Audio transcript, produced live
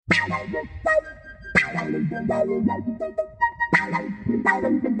Welcome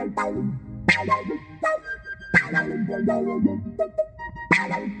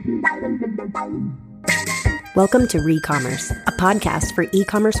to Ecommerce, a podcast for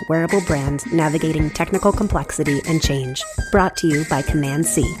e-commerce wearable brands navigating technical complexity and change, brought to you by Command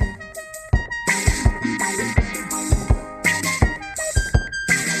C.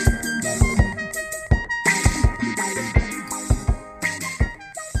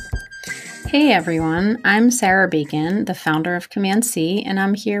 Hey everyone, I'm Sarah Bacon, the founder of Command C, and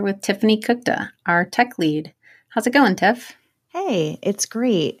I'm here with Tiffany Kukta, our tech lead. How's it going, Tiff? Hey, it's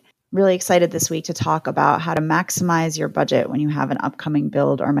great. Really excited this week to talk about how to maximize your budget when you have an upcoming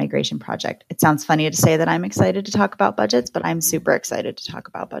build or migration project. It sounds funny to say that I'm excited to talk about budgets, but I'm super excited to talk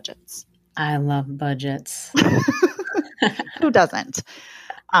about budgets. I love budgets. Who doesn't?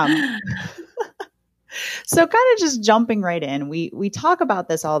 So kind of just jumping right in, we talk about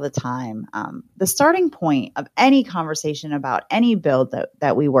this all the time. The starting point of any conversation about any build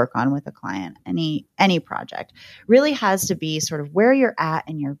that we work on with a client, any project, really has to be sort of where you're at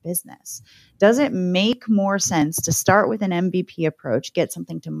in your business. Does it make more sense to start with an MVP approach, get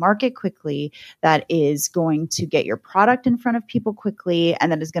something to market quickly that is going to get your product in front of people quickly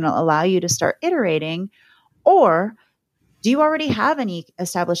and that is going to allow you to start iterating? Or do you already have any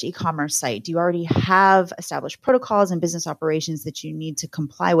established e-commerce site? Do you already have established protocols and business operations that you need to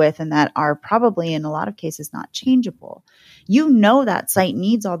comply with and that are probably in a lot of cases not changeable? You know that site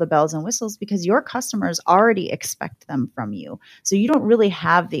needs all the bells and whistles because your customers already expect them from you. So you don't really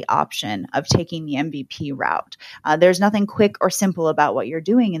have the option of taking the MVP route. There's nothing quick or simple about what you're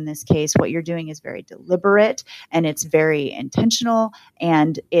doing in this case. What you're doing is very deliberate and it's very intentional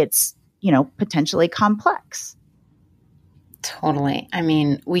and it's, potentially complex. Totally. I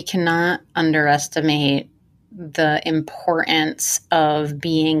mean, we cannot underestimate the importance of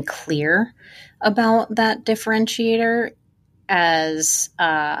being clear about that differentiator as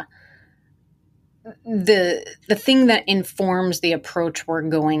the thing that informs the approach we're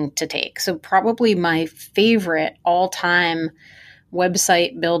going to take. So probably my favorite all-time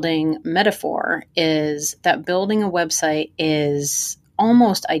website building metaphor is that building a website is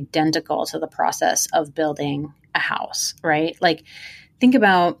almost identical to the process of building a house, right? Like think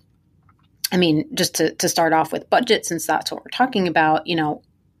about, just to start off with budget, since that's what we're talking about,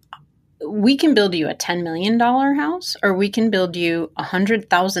 we can build you a $10 million house or we can build you a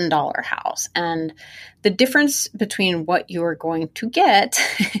 $100,000 house. And the difference between what you're going to get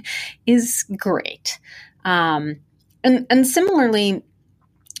is great. And similarly,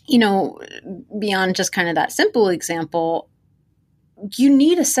 beyond just kind of that simple example, you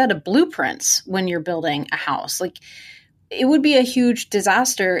need a set of blueprints when you're building a house. Like it would be a huge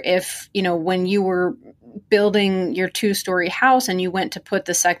disaster if, when you were building your 2-story house and you went to put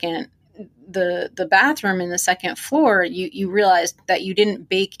the bathroom in the second floor, you realized that you didn't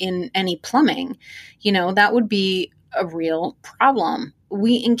bake in any plumbing. That would be a real problem.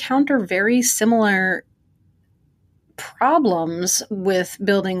 We encounter very similar problems with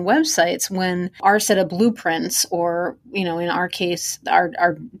building websites when our set of blueprints or, in our case,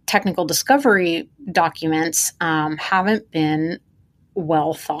 our technical discovery documents haven't been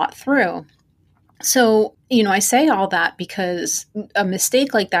well thought through. So, I say all that because a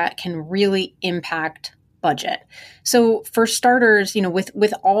mistake like that can really impact budget. So for starters,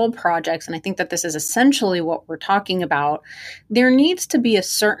 with all projects, and I think that this is essentially what we're talking about, there needs to be a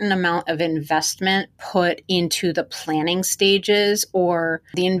certain amount of investment put into the planning stages or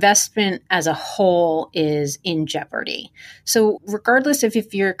the investment as a whole is in jeopardy. So regardless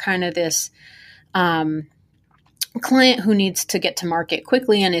if you're kind of this client who needs to get to market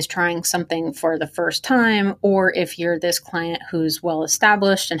quickly and is trying something for the first time, or if you're this client who's well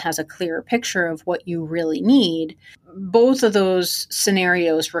established and has a clearer picture of what you really need, both of those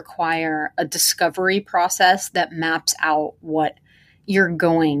scenarios require a discovery process that maps out what you're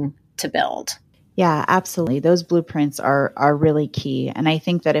going to build. Yeah, absolutely. Those blueprints are really key. And I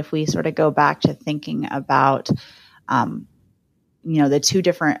think that if we sort of go back to thinking about the two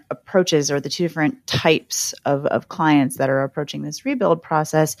different approaches or the two different types of clients that are approaching this rebuild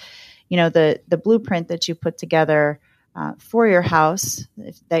process, the blueprint that you put together for your house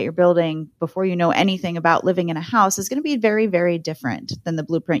that you're building before you know anything about living in a house is going to be very, very different than the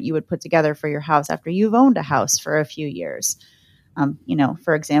blueprint you would put together for your house after you've owned a house for a few years.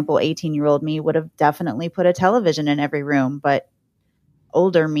 For example, 18-year-old me would have definitely put a television in every room, but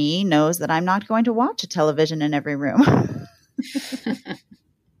older me knows that I'm not going to watch a television in every room.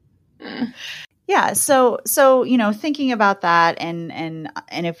 Yeah. Yeah. So, thinking about that and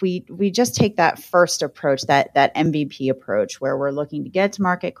if we just take that first approach, that MVP approach where we're looking to get to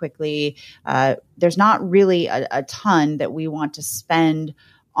market quickly, there's not really a ton that we want to spend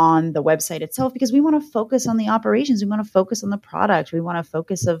on the website itself because we want to focus on the operations. We want to focus on the product. We want to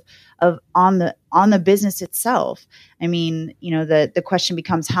focus on the business itself. I mean, the question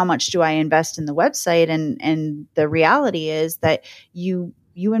becomes, how much do I invest in the website? And the reality is that you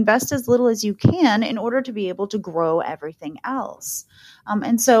invest as little as you can in order to be able to grow everything else.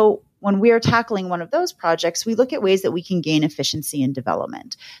 And so when we're tackling one of those projects, we look at ways that we can gain efficiency in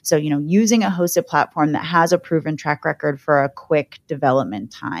development. So, using a hosted platform that has a proven track record for a quick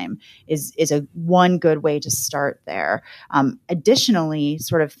development time is a one good way to start there. Additionally,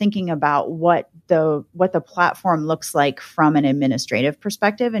 sort of thinking about what the platform looks like from an administrative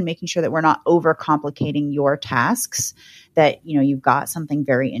perspective and making sure that we're not overcomplicating your tasks, that you've got something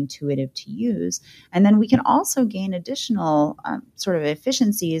very intuitive to use. And then we can also gain additional sort of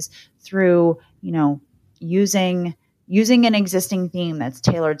efficiencies through using an existing theme that's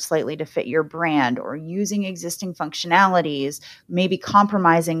tailored slightly to fit your brand, or using existing functionalities, maybe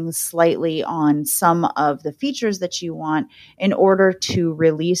compromising slightly on some of the features that you want in order to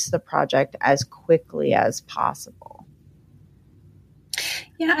release the project as quickly as possible.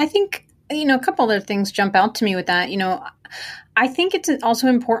 Yeah, I think a couple other things jump out to me with that. I think it's also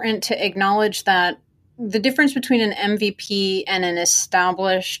important to acknowledge that the difference between an MVP and an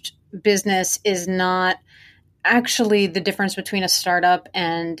established business is not actually the difference between a startup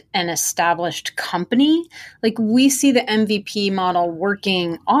and an established company. Like, we see the MVP model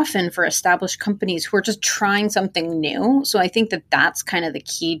working often for established companies who are just trying something new. So I think that that's kind of the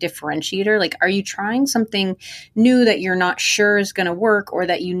key differentiator. Like, are you trying something new that you're not sure is going to work, or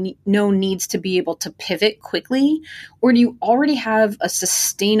that you know needs to be able to pivot quickly? Or do you already have a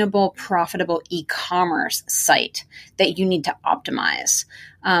sustainable, profitable e-commerce site that you need to optimize?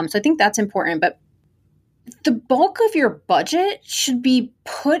 So I think that's important. But the bulk of your budget should be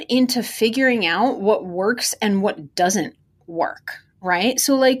put into figuring out what works and what doesn't work, right?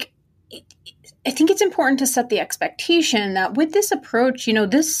 So I think it's important to set the expectation that with this approach,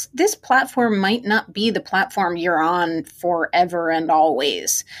 this platform might not be the platform you're on forever and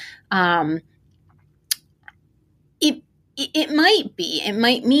always. It might be. It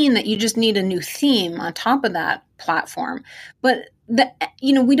might mean that you just need a new theme on top of that platform. But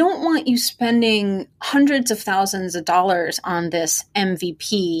we don't want you spending hundreds of thousands of dollars on this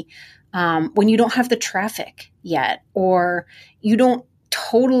MVP when you don't have the traffic yet, or you don't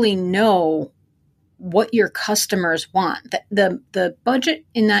totally know what your customers want. The budget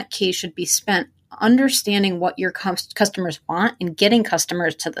in that case should be spent understanding what your customers want and getting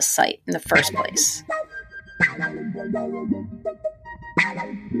customers to the site in the first place.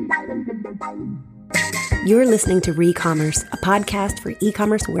 You're listening to Recommerce, a podcast for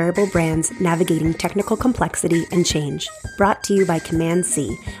e-commerce wearable brands navigating technical complexity and change. Brought to you by Command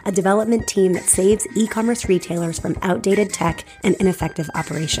C, a development team that saves e-commerce retailers from outdated tech and ineffective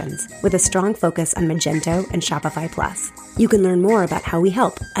operations, with a strong focus on Magento and Shopify Plus. You can learn more about how we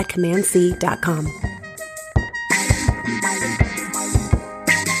help at commandc.com.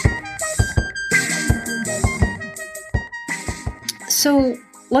 So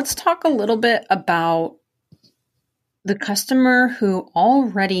let's talk a little bit about the customer who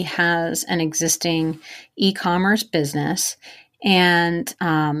already has an existing e-commerce business and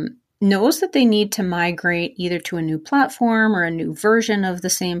knows that they need to migrate either to a new platform or a new version of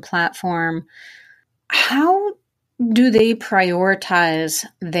the same platform. How do they prioritize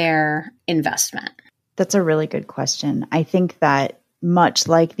their investment? That's a really good question. I think that much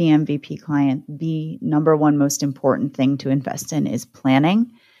like the MVP client, the number one most important thing to invest in is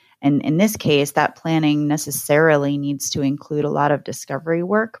planning. And in this case, that planning necessarily needs to include a lot of discovery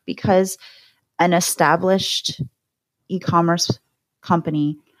work, because an established e-commerce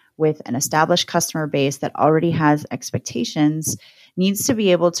company with an established customer base that already has expectations needs to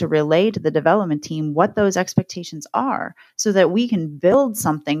be able to relay to the development team what those expectations are, so that we can build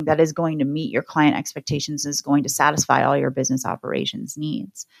something that is going to meet your client expectations, is going to satisfy all your business operations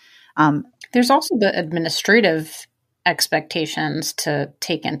needs. There's also the administrative expectations to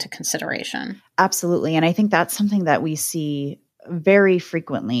take into consideration. Absolutely. And I think that's something that we see very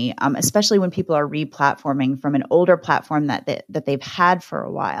frequently, especially when people are re-platforming from an older platform that they've had for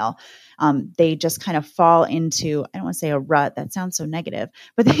a while. They just kind of fall into, I don't want to say a rut, that sounds so negative,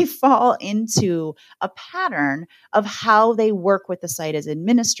 but they fall into a pattern of how they work with the site as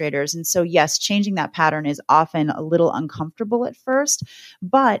administrators. And so, yes, changing that pattern is often a little uncomfortable at first.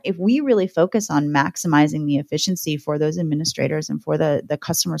 But if we really focus on maximizing the efficiency for those administrators and for the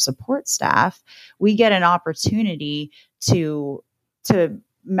customer support staff, we get an opportunity to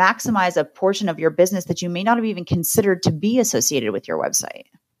maximize a portion of your business that you may not have even considered to be associated with your website.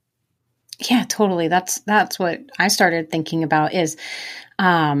 Yeah, totally. That's what I started thinking about is,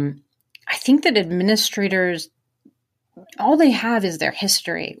 I think that administrators, all they have is their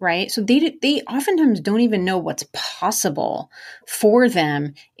history, right? So they oftentimes don't even know what's possible for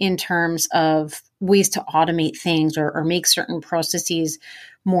them in terms of ways to automate things or make certain processes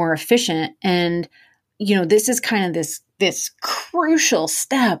more efficient. And, this is kind of this crucial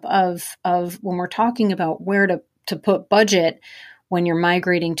step of when we're talking about where to put budget when you're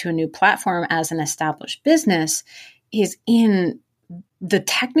migrating to a new platform as an established business, is in the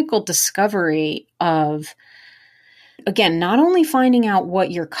technical discovery of, again, not only finding out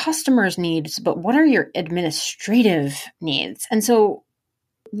what your customers' needs, but what are your administrative needs. And so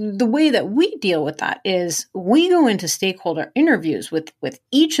the way that we deal with that is we go into stakeholder interviews with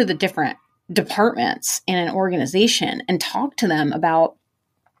each of the different departments in an organization and talk to them about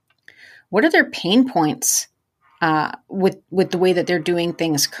what are their pain points with the way that they're doing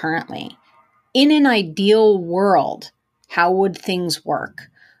things currently. In an ideal world, how would things work?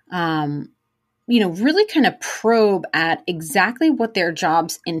 Really kind of probe at exactly what their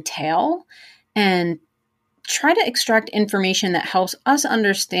jobs entail and try to extract information that helps us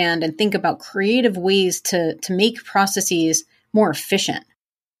understand and think about creative ways to make processes more efficient.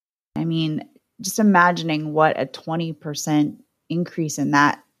 I mean, just imagining what a 20% increase in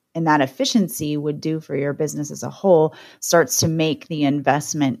that efficiency would do for your business as a whole starts to make the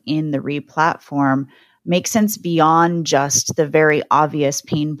investment in the re-platform make sense beyond just the very obvious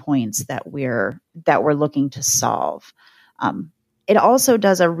pain points that we're looking to solve. It also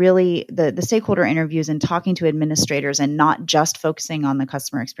does the stakeholder interviews and talking to administrators and not just focusing on the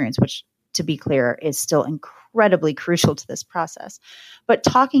customer experience, which, to be clear, is still incredibly crucial to this process. But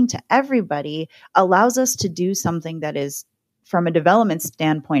talking to everybody allows us to do something that is, from a development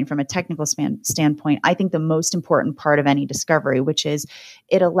standpoint, from a technical standpoint, I think the most important part of any discovery, which is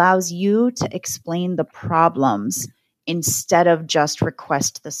it allows you to explain the problems instead of just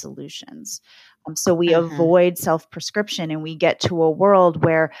request the solutions. So we avoid self-prescription and we get to a world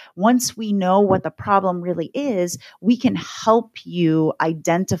where once we know what the problem really is, we can help you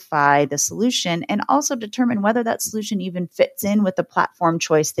identify the solution and also determine whether that solution even fits in with the platform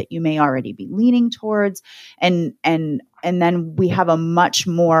choice that you may already be leaning towards. And then we have a much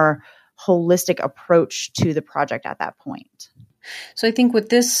more holistic approach to the project at that point. So I think with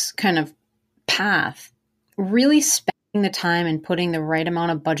this kind of path, really spending the time and putting the right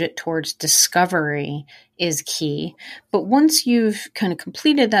amount of budget towards discovery is key. But once you've kind of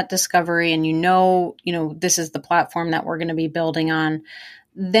completed that discovery and this is the platform that we're going to be building on,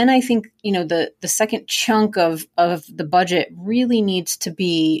 then I think, the second chunk of the budget really needs to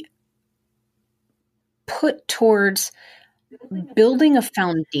be put towards building a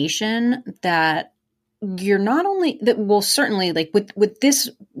foundation that you're not only that will certainly, like with this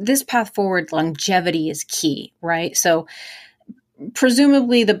path forward, longevity is key, right? So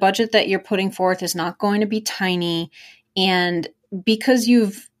presumably the budget that you're putting forth is not going to be tiny. And because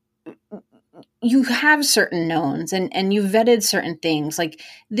you have certain knowns and you've vetted certain things, like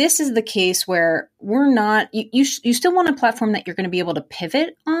this is the case where you still want a platform that you're going to be able to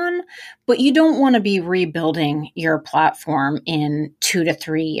pivot on, but you don't want to be rebuilding your platform in 2 to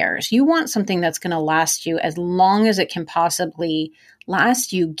 3 years. You want something that's going to last you as long as it can possibly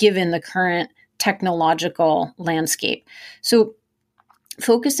last you given the current technological landscape. So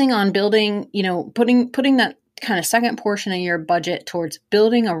focusing on building, putting that kind of second portion of your budget towards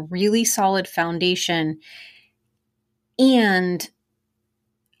building a really solid foundation and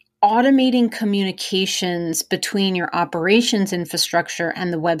automating communications between your operations infrastructure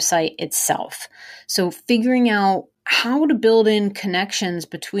and the website itself. So figuring out how to build in connections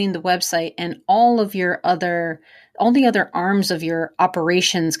between the website and all the other arms of your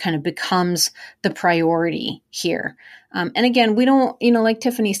operations kind of becomes the priority here. And again, we don't, like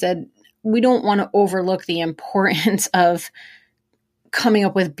Tiffany said, we don't want to overlook the importance of coming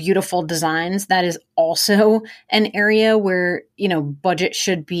up with beautiful designs. That is also an area where, budget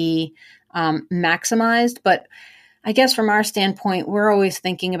should be maximized. But I guess from our standpoint, we're always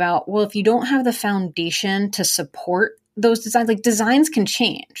thinking about, well, if you don't have the foundation to support those designs, like designs can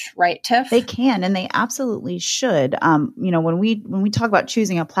change, right, Tiff? They can, and they absolutely should. When we talk about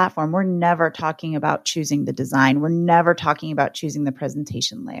choosing a platform, we're never talking about choosing the design. We're never talking about choosing the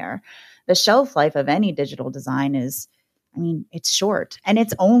presentation layer. The shelf life of any digital design is, it's short, and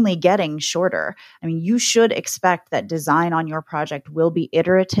it's only getting shorter. You should expect that design on your project will be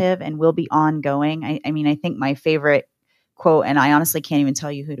iterative and will be ongoing. I think my favorite quote, and I honestly can't even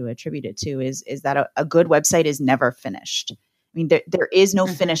tell you who to attribute it to, is that a good website is never finished. There is no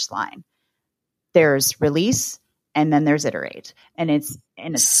finish line. There's release, and then there's iterate, and it's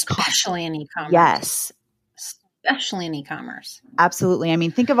especially in e-commerce. Yes, especially in e-commerce. Absolutely.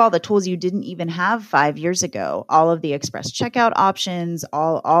 Think of all the tools you didn't even have 5 years ago. All of the express checkout options,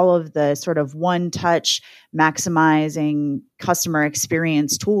 all of the sort of one-touch maximizing customer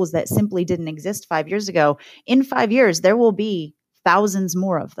experience tools that simply didn't exist 5 years ago. In 5 years, there will be thousands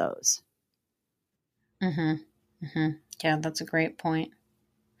more of those. Yeah, that's a great point.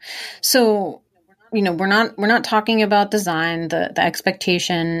 So, we're not talking about design. The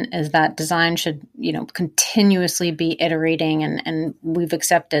expectation is that design should, continuously be iterating, and we've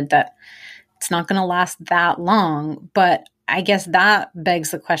accepted that it's not going to last that long. But I guess that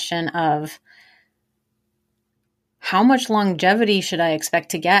begs the question of how much longevity should I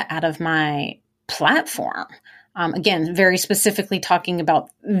expect to get out of my platform? Again, very specifically talking about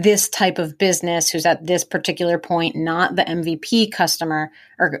this type of business who's at this particular point, not the MVP customer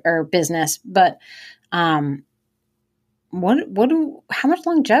or business, but how much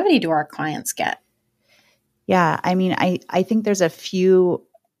longevity do our clients get? Yeah, I think there's a few.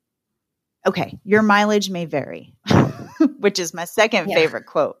 Okay, your mileage may vary, which is my second favorite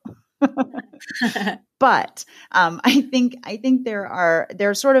quote. But I think there are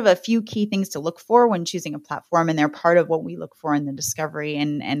sort of a few key things to look for when choosing a platform, and they're part of what we look for in the discovery.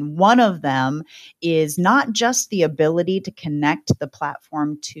 And one of them is not just the ability to connect the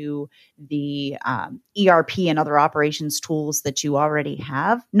platform to the ERP and other operations tools that you already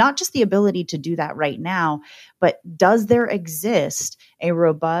have, not just the ability to do that right now, but does there exist a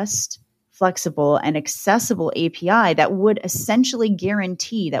robust, flexible, and accessible API that would essentially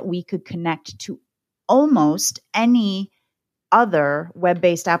guarantee that we could connect to almost any other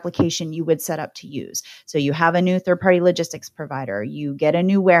web-based application you would set up to use. So you have a new third-party logistics provider, you get a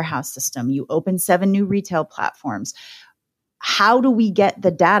new warehouse system, you open 7 new retail platforms. How do we get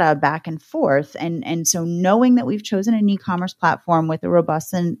the data back and forth? And so knowing that we've chosen an e-commerce platform with a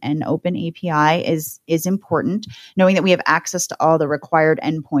robust and open API is important. Knowing that we have access to all the required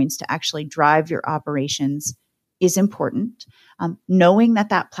endpoints to actually drive your operations is important. Knowing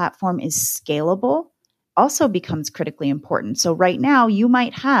that platform is scalable also becomes critically important. So right now you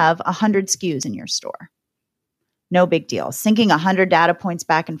might have 100 SKUs in your store. No big deal. Syncing 100 data points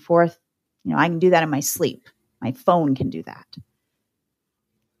back and forth, I can do that in my sleep. My phone can do that.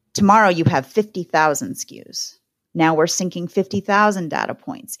 Tomorrow you have 50,000 SKUs. Now we're syncing 50,000 data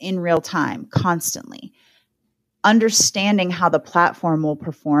points in real time, constantly. Understanding how the platform will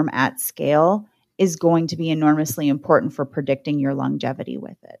perform at scale is going to be enormously important for predicting your longevity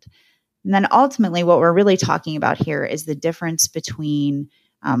with it. And then ultimately, what we're really talking about here is the difference between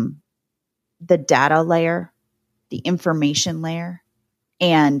the data layer, the information layer,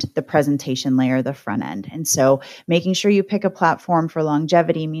 and the presentation layer, the front end. And so making sure you pick a platform for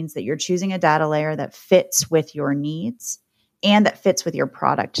longevity means that you're choosing a data layer that fits with your needs and that fits with your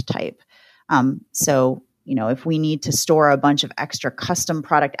product type. If we need to store a bunch of extra custom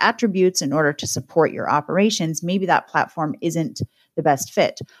product attributes in order to support your operations, maybe that platform isn't the best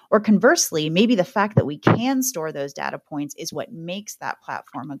fit. Or conversely, maybe the fact that we can store those data points is what makes that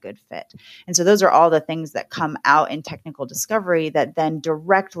platform a good fit. And so those are all the things that come out in technical discovery that then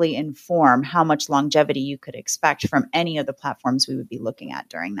directly inform how much longevity you could expect from any of the platforms we would be looking at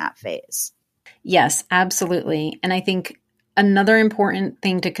during that phase. Yes, absolutely. And I think another important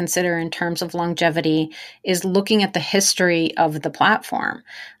thing to consider in terms of longevity is looking at the history of the platform.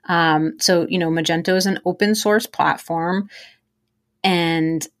 Magento is an open source platform.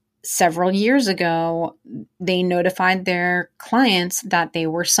 And several years ago, they notified their clients that they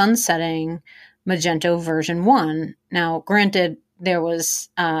were sunsetting Magento version 1. Now, granted, there was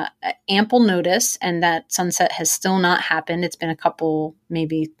ample notice, and that sunset has still not happened. It's been a couple,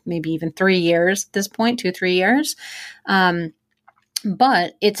 maybe even 3 years at this point, 2-3 years.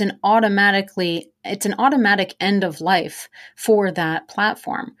 But it's an automatic end of life for that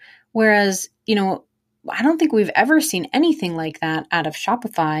platform. Whereas, I don't think we've ever seen anything like that out of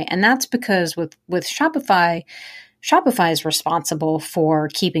Shopify. And that's because with Shopify, Shopify is responsible for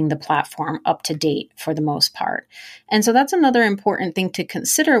keeping the platform up to date for the most part. And so that's another important thing to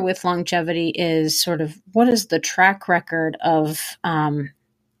consider with longevity is sort of what is the track record of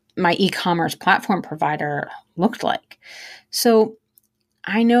my e-commerce platform provider looked like. So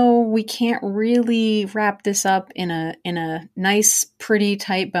I know we can't really wrap this up in a nice, pretty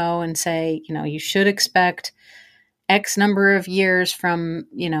tight bow and say, you should expect X number of years from,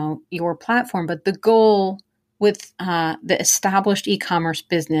 your platform. But the goal with the established e-commerce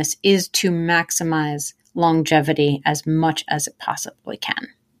business is to maximize longevity as much as it possibly can.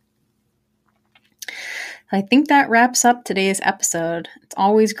 I think that wraps up today's episode. It's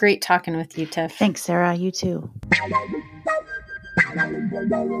always great talking with you, Tiff. Thanks, Sarah. You too.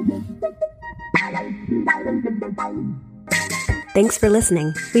 Thanks for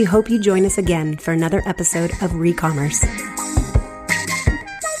listening. We hope you join us again for another episode of Ecommerce.